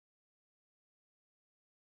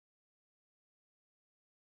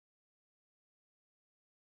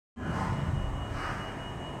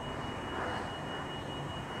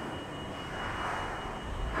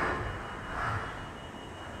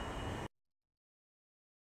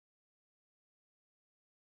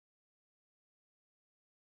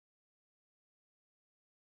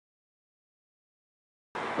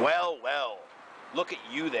Well, well. Look at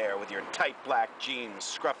you there with your tight black jeans,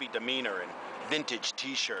 scruffy demeanor, and vintage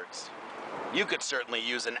t-shirts. You could certainly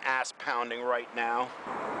use an ass pounding right now.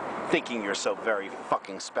 Thinking you're so very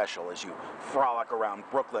fucking special as you frolic around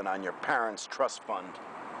Brooklyn on your parents' trust fund.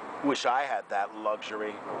 Wish I had that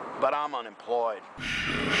luxury, but I'm unemployed.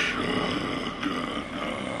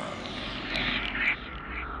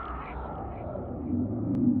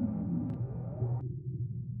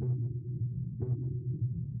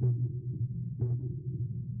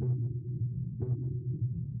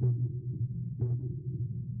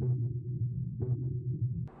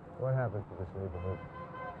 What happened to this neighborhood?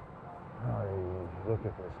 Oh, look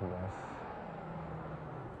at this mess.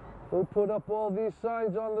 Who put up all these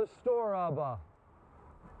signs on the store, Abba?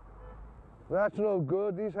 That's no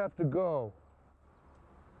good. These have to go.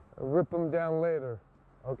 I'll rip them down later.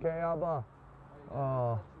 Okay, Abba?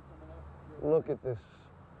 Oh, look at this.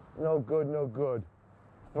 No good, no good.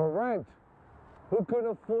 For rent. Who could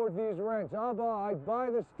afford these rents? Abba, I'd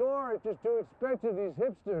buy the store. It's just too expensive, these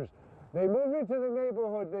hipsters. They moved into the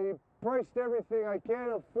neighborhood. They priced everything. I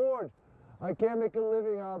can't afford. I can't make a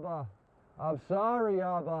living, Abba. I'm sorry,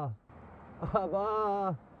 Abba.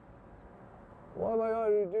 Abba. What am I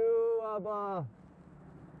going to do, Abba?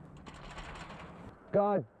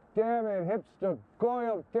 God damn it, hipster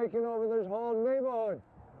goyim taking over this whole neighborhood.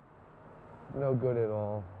 No good at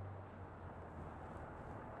all.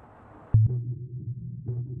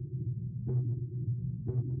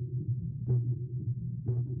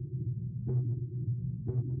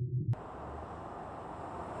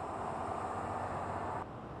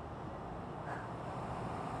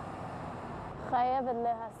 חייבת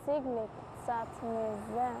להשיג לי קצת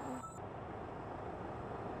מזה.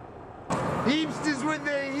 Heapsters with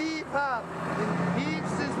their hip-hop, and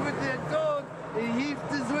heapsters with their dogs, and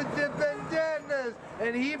heapsters with their bandanas,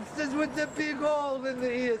 and heapsters with the big hole in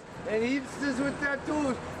the ears, and heapsters with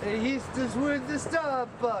tattoos, and heapsters with the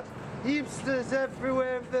Starbucks. Heapsters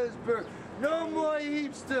everywhere in Pittsburgh. No more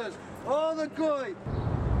heapsters. All the good.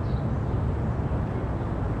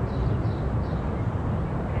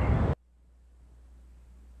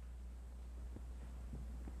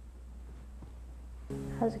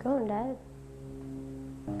 How's it going, Dad?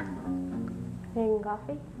 Making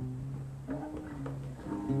coffee?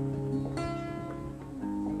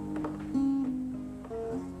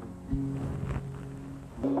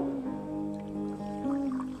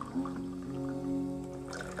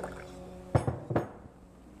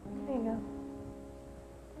 There you go.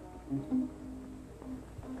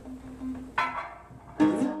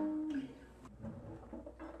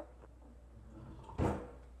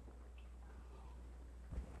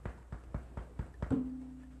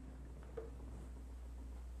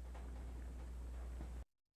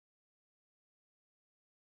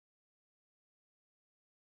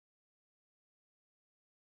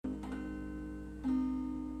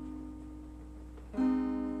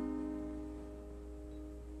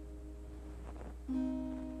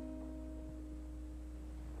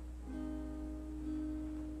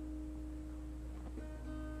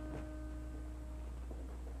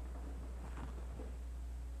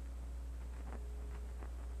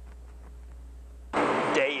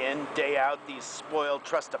 Day in, day out, these spoiled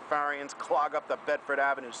trustafarians clog up the Bedford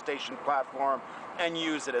Avenue station platform and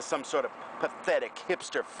use it as some sort of pathetic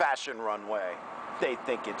hipster fashion runway. They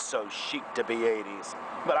think it's so chic to be 80s,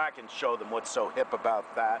 but I can show them what's so hip about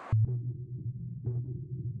that.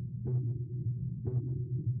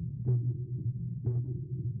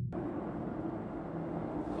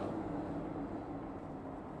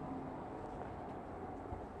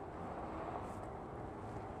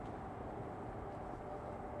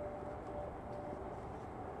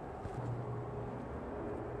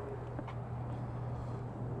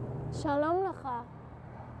 שלום לך,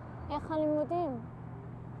 איך הלימודים?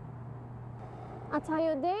 אתה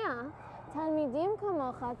יודע, תלמידים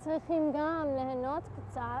כמוך צריכים גם ליהנות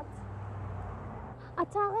קצת.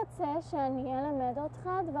 אתה רוצה שאני אלמד אותך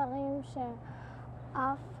דברים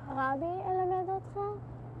שאף רבי ילמד אותך?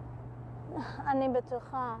 אני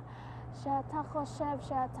בטוחה שאתה חושב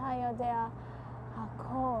שאתה יודע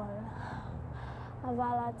הכל,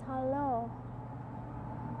 אבל אתה לא.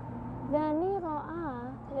 ואני רואה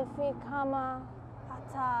לפי כמה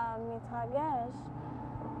אתה מתרגש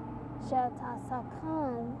שאתה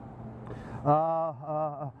סקרן.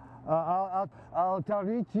 אל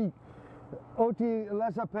תריצי אותי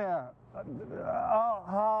לספר.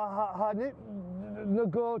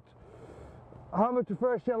 הנגות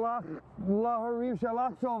המתופר שלך להורים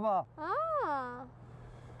שלך טובה.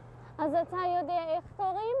 אז אתה יודע איך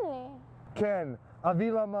קוראים לי? כן,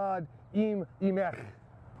 אבי למד עם אמך.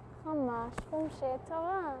 ממש חומשי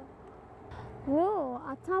תורה. נו,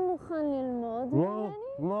 אתה מוכן ללמוד לא,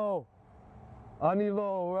 ממני? לא. אני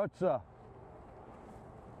לא רוצה.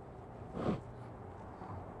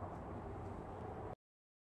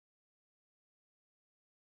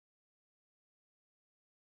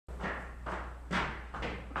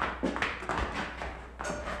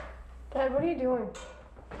 Dad, what are you doing?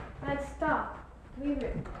 Dad, stop. Leave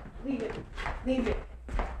it. Leave it. Leave it.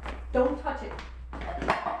 Don't touch it.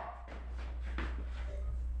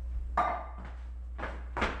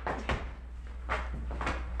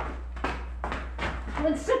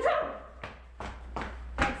 Then sit down.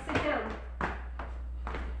 Dad, sit down.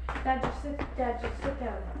 Dad, just sit. Dad, just sit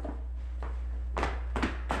down.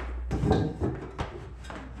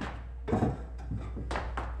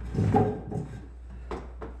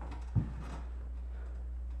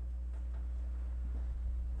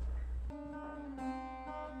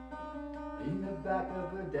 In the back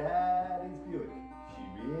of her daddy's Buick, she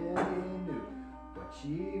really knew what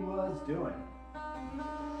she was doing.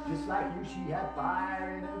 Just like you, she had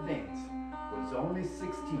fire in her veins. Was only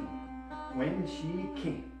 16 when she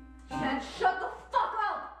came. Dad, shut the fuck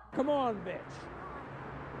up! Come on, bitch.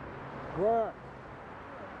 Work.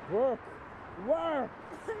 Work. Work.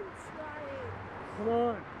 I'm trying. Come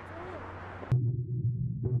on.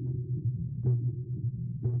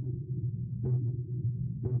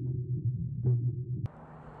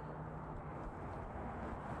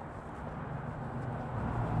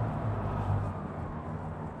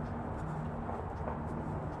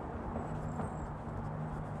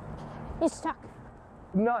 You're stuck.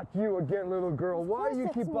 Not you again, little girl. Why do you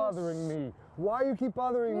course keep it's me. bothering me? Why you keep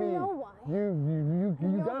bothering You me? know why. You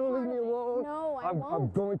know gotta leave part me of it. alone. No, I I'm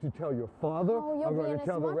won't. going to tell your father. Oh, you'll I'm be going in to as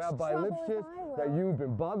tell the much Rabbi trouble as Lipschitz I that will. you've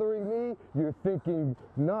been bothering me. You're thinking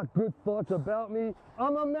not good thoughts about me.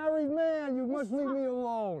 I'm a married man. You must leave me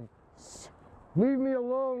alone. Leave me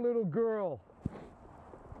alone, little girl.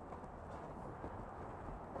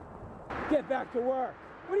 Get back to work.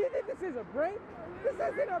 What do you think this is, a break? This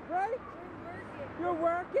isn't a break. You're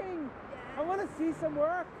working. I want to see some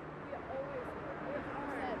work.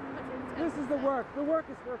 This is the work. The work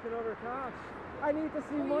is working over cash. I need to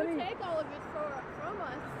see money. You take all of it from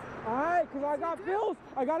us. All right, because I got bills.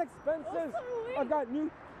 I got expenses. I got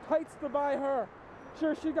new tights to buy her.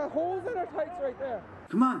 Sure, she got holes in her tights right there.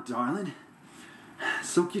 Come on, darling.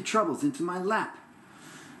 Soak your troubles into my lap.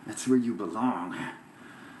 That's where you belong.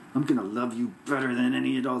 I'm gonna love you better than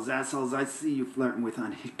any of those assholes I see you flirting with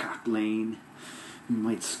on Hickok Lane. You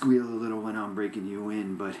might squeal a little when I'm breaking you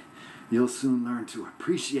in, but you'll soon learn to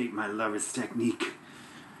appreciate my lover's technique.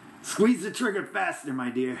 Squeeze the trigger faster, my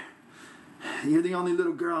dear. You're the only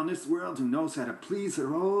little girl in this world who knows how to please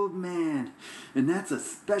her old man, and that's a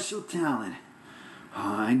special talent.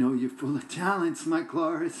 Oh, I know you're full of talents, my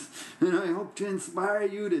Cloris, and I hope to inspire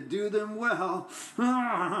you to do them well.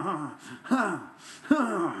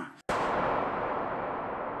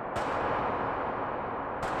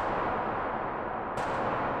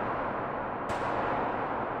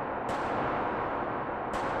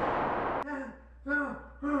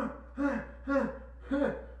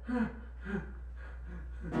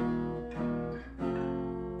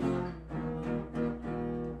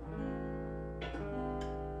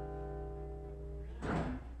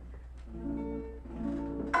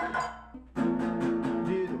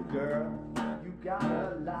 Little girl, you got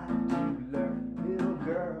a lot to learn. Little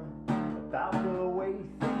girl, about the way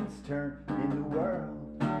things turn in the world.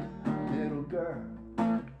 Little girl,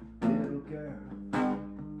 little girl,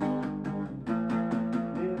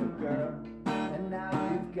 little girl, and now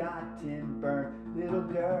you've gotten burned. Little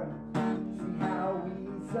girl, see how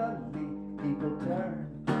easily people turn,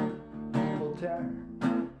 people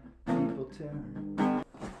turn, people turn.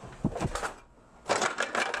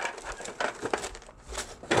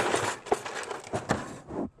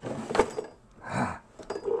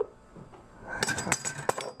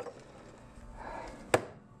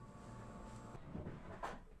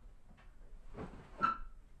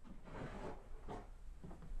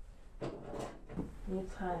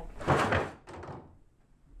 יצחק.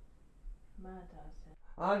 מה אתה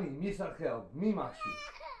עושה? אני, מסתכל, ממשהו.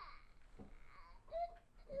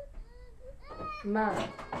 מה?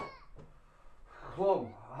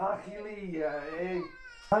 כלום, הכי לי,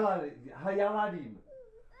 הילדים.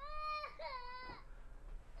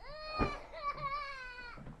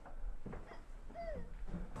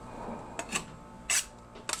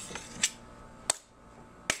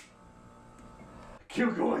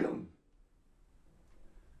 Kill Goyim.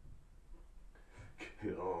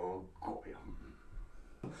 Kill Goyim.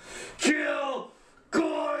 Kill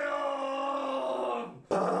Goyim!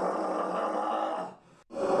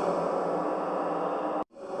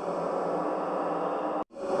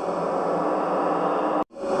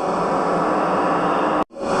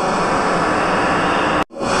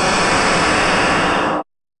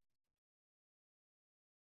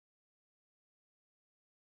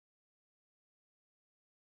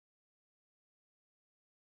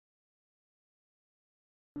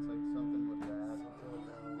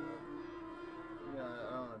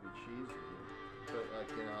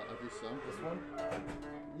 I'll do some. This one?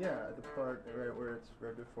 Yeah, the part right where it's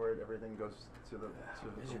right before it, everything goes to the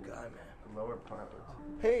Who's your guy, man? the lower part.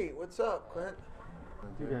 Hey, what's up, Clint?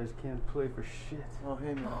 You guys can't play for shit. Oh,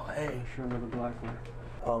 hey, man. Oh, hey. Show another black one.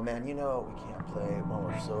 Oh, man, you know we can't play when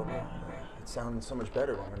we're sober. It sounds so much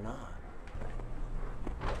better when we're not.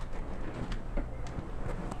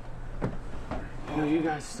 You know, you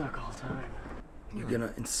guys suck all the time. You're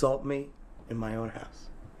gonna insult me in my own house.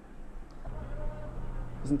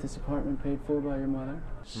 Isn't this apartment paid for by your mother?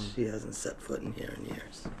 She hasn't set foot in here in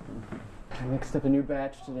years. I mixed up a new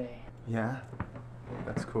batch today. Yeah?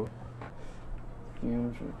 That's cool.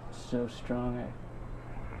 Fumes were so strong I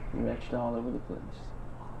retched all over the place.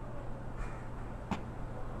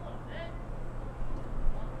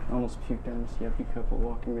 Almost puked on this yuppie couple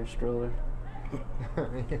walking their stroller.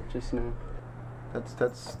 Just now. That's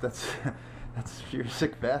you're a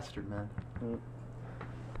sick bastard, man.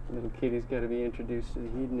 Little kitty's got to be introduced to the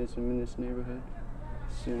hedonism in this neighborhood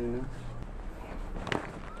soon enough.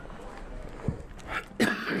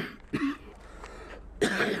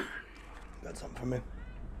 Got something for me?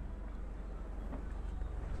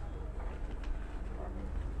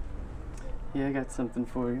 Yeah, I got something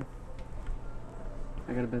for you.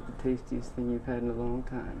 I got about the tastiest thing you've had in a long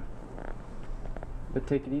time. But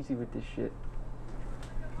take it easy with this shit.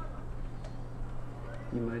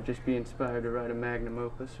 You might just be inspired to write a magnum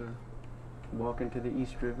opus or walk into the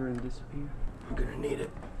East River and disappear. I'm gonna need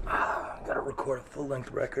it. I gotta record a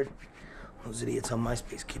full-length record. Those idiots on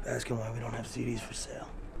MySpace keep asking why we don't have CDs for sale.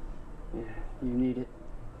 Yeah, you need it.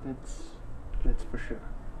 That's for sure.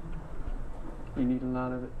 You need a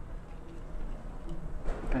lot of it.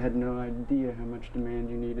 I had no idea how much demand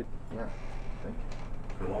you needed. Yeah, thank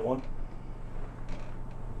you. You want one?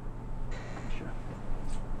 Sure.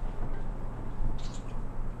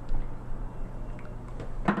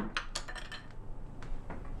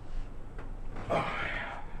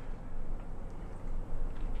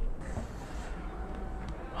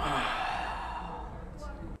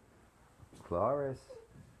 Cloris.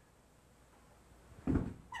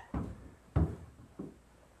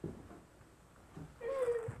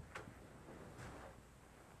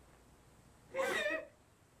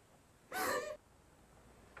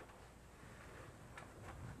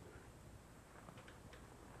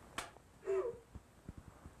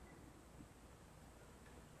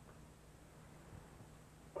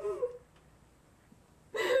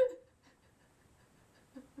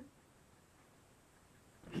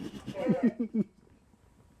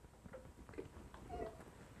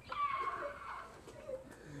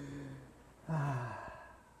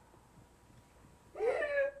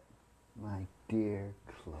 My dear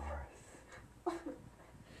Cloris.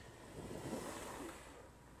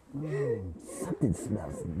 Something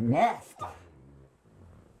smells nasty.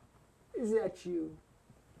 Is that you?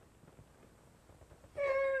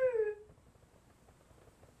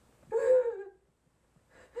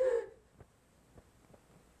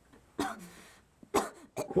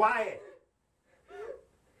 Quiet!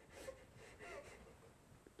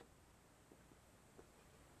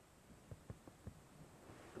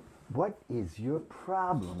 What is your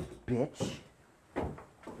problem, bitch?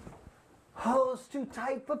 Hole's too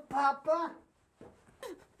tight for Papa?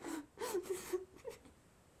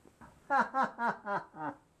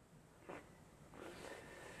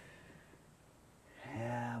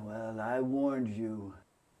 Yeah, well, I warned you.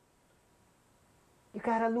 You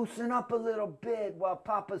gotta loosen up a little bit while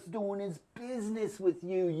Papa's doing his business with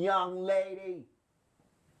you, young lady.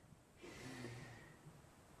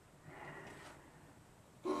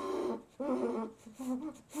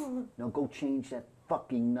 Now go change that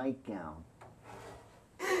fucking nightgown.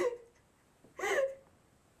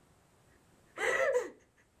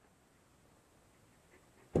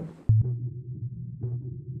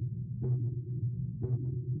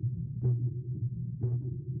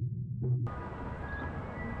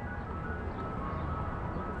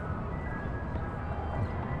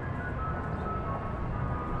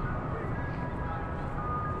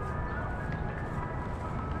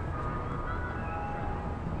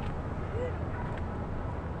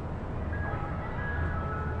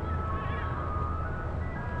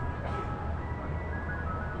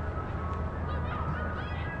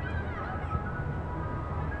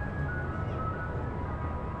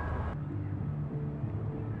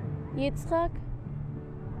 יצחק?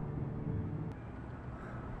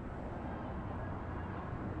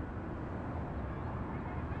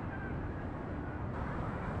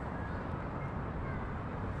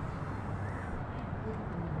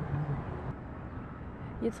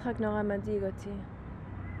 יצחק נורא מדאיג אותי.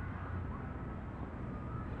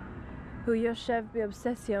 הוא יושב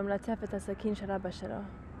באובססיה ומלטף את הסכין של אבא שלו.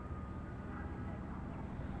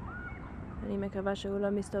 אני מקווה שהוא לא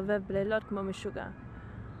מסתובב בלילות כמו משוגע.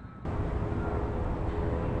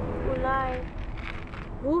 אולי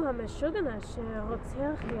הוא המשוגנא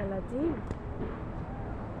שרוצח ילדים.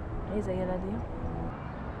 איזה ילדים?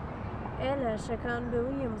 אלה שכאן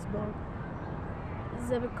בוויליאמסבורג.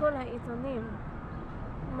 זה בכל העיתונים.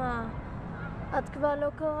 מה, את כבר לא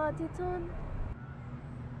קוראת עיתון?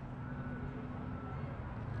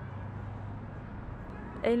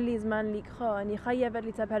 אין לי זמן לקרוא, אני חייבת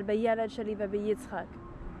לטפל בילד שלי וביצחק.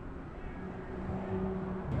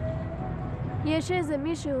 יש איזה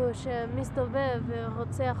מישהו שמסתובב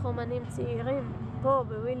ורוצח אומנים צעירים פה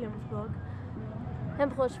בוויליאמסבורג. הם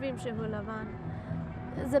חושבים שהוא לבן.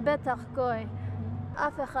 זה בטח גוי.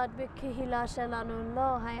 אף אחד בקהילה שלנו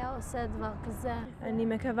לא היה עושה דבר כזה. אני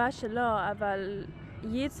מקווה שלא, אבל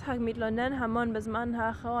יצחק מתלונן המון בזמן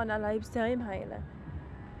האחרון על ההיפסטרים האלה.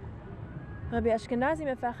 רבי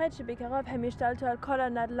אשכנזי מפחד שבקרוב הם ישתלטו על כל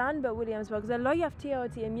הנדל"ן בוויליאמסבורג. זה לא יפתיע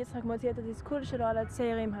אותי אם יצחק מוציא את התסכול שלו על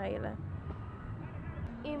הצעירים האלה.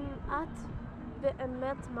 אם את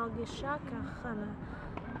באמת מרגישה ככה,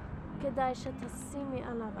 כדאי שתשימי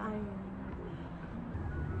עליו עין.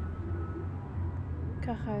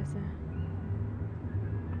 ככה זה.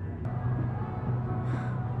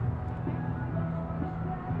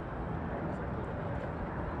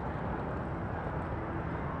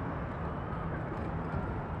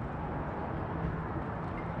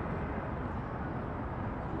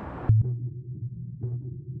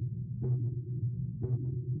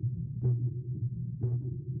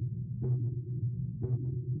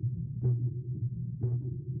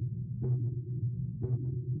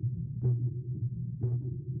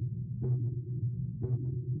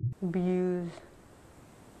 Abuse,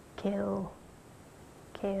 kill,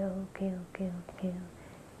 kill, kill, kill, kill.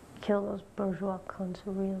 Kill those bourgeois cunts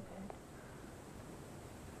real good.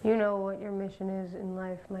 You know what your mission is in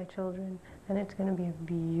life, my children, and it's going to be a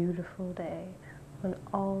beautiful day when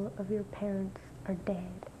all of your parents are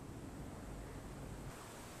dead.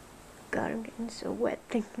 God, I'm getting so wet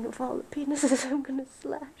thinking of all the penises I'm going to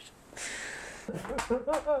slash.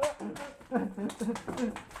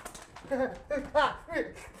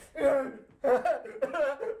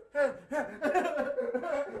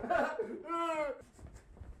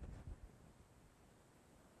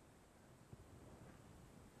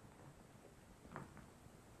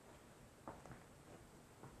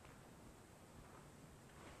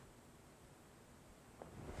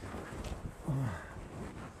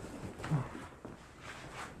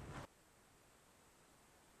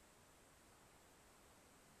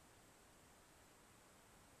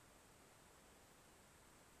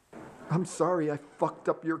 I'm sorry I fucked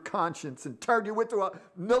up your conscience and turned you into a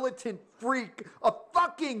militant freak, a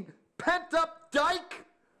fucking pent-up dyke!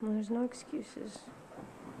 Well, there's no excuses.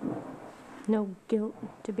 No guilt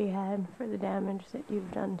to be had for the damage that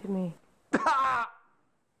you've done to me.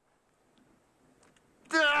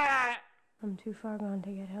 I'm too far gone to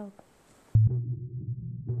get help.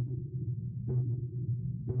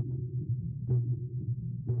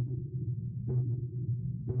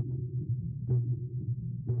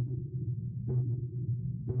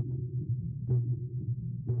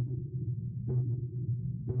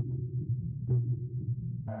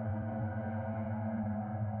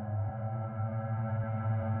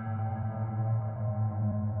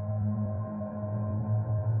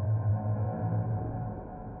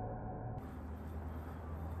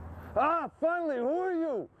 Ah, finally, who are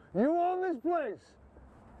you? You own this place?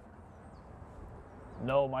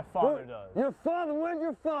 No, my father does. Your father? Where's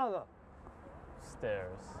your father?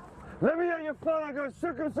 Stairs. Let me at your father. I'm gonna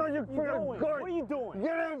circumcise your friggin' goat. What are you doing?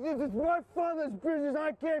 Get out! This is my father's business.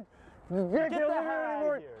 I can't get the hell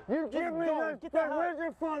out of here. You give me that. Where's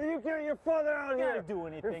your father? You get your father out here. You can't do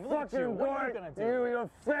anything. You Look at you. fucking What are you goat. gonna do? You're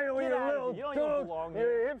faggot with Get your out of little here. You don't even dog. belong You're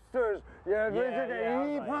here. hipsters. Yeah, listen to yeah,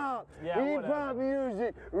 hip hop. Yeah, Hip hop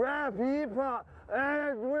music. Rap, hip hop.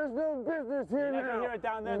 And there's no business here You're not now. gonna hear it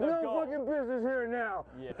down there, There's they'll no go. fucking business here now.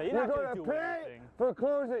 Yeah, but you're You're not gonna gonna do pay anything. for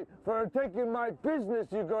closing, for taking my business.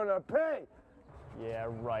 You're gonna pay. Yeah,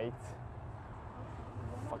 right.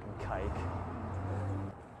 Fucking kike.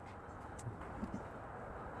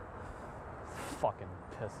 Fucking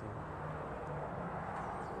pissy.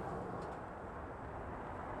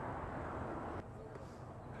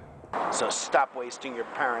 So stop wasting your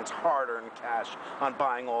parents' hard-earned cash on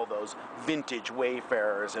buying all those vintage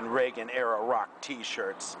Wayfarers and Reagan-era rock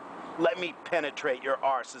t-shirts. Let me penetrate your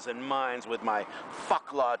arses and minds with my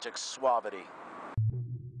fuck-logic suavity.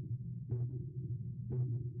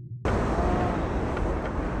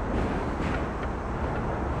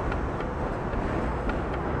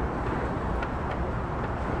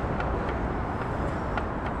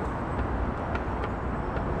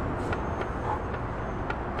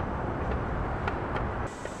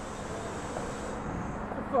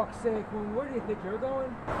 fuck's sake, woman, where do you think you're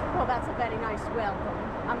going? Well, that's a very nice welcome.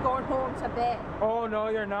 I'm going home to bed. Oh, no,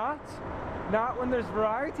 you're not. Not when there's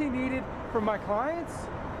variety needed from my clients.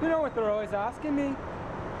 You know what they're always asking me.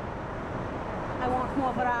 I want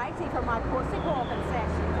more variety for my pussy walking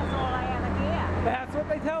session. That's all I ever get. That's what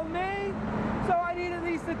they tell me. So I need at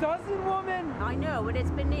least a dozen, woman. I know, and it's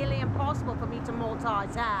been nearly impossible for me to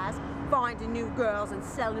multitask, finding new girls and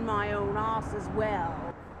selling my own ass as well.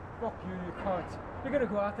 Fuck you, you cunt. You're gonna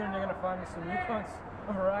go out there and you're gonna find me some new cunts.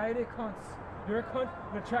 A variety of cunts. You're a cunt,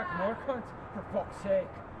 you attract more cunts. For fuck's sake.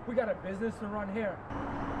 We got a business to run here.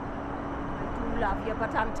 I do love you,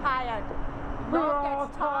 but I'm tired. Love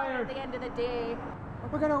gets tired at the end of the day.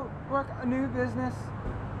 We're gonna work a new business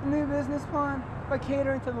plan by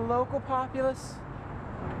catering to the local populace.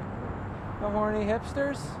 The horny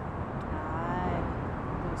hipsters. Aye,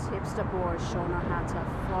 those hipster boys sure know how to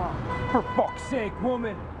fuck. For fuck's sake,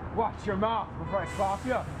 woman, watch your mouth before I slap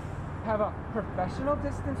you. Have a professional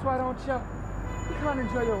distance, why don't you? You can't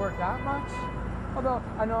enjoy your work that much. Although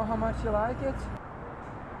I know how much you like it.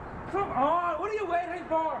 Come on, what are you waiting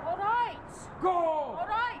for? All right. Go! All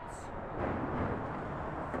right.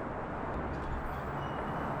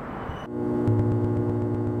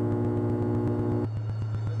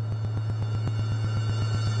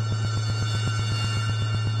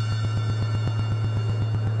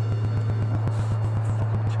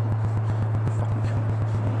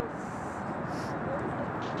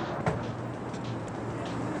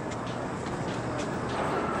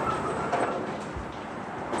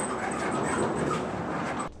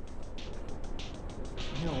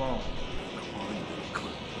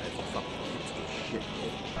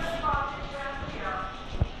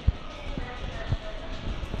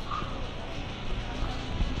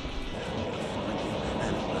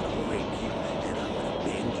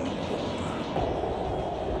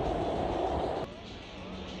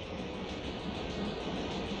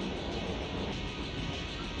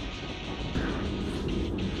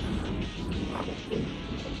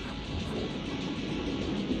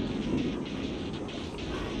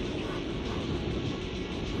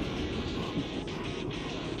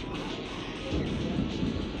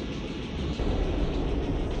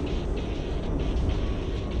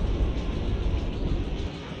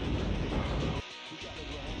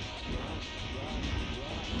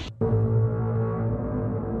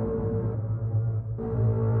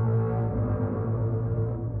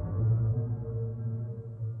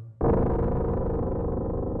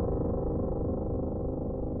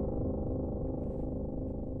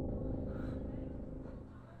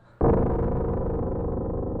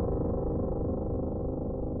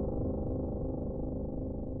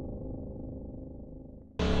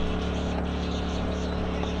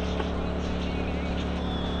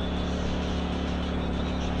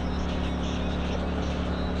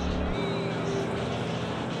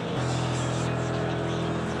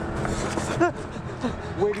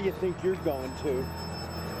 Where do you think you're going to?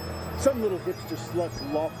 Some little hipster slut's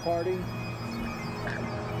loft party?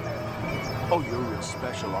 Oh, you're real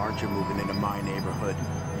special, aren't you, moving into my neighborhood?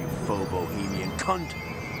 You faux bohemian cunt.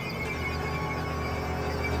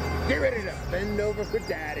 Get ready to bend over for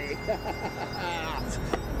daddy.